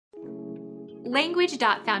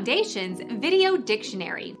Language.Foundation's Video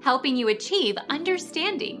Dictionary, helping you achieve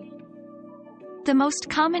understanding. The most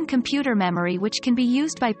common computer memory which can be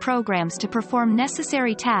used by programs to perform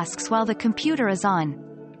necessary tasks while the computer is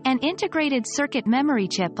on. An integrated circuit memory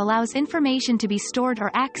chip allows information to be stored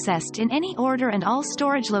or accessed in any order, and all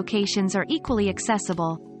storage locations are equally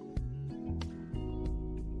accessible.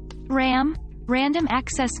 RAM, random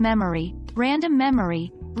access memory, random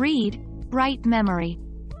memory, read, write memory.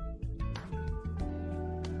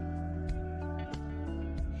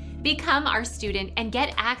 Become our student and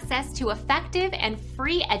get access to effective and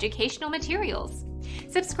free educational materials.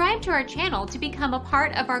 Subscribe to our channel to become a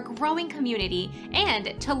part of our growing community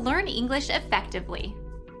and to learn English effectively.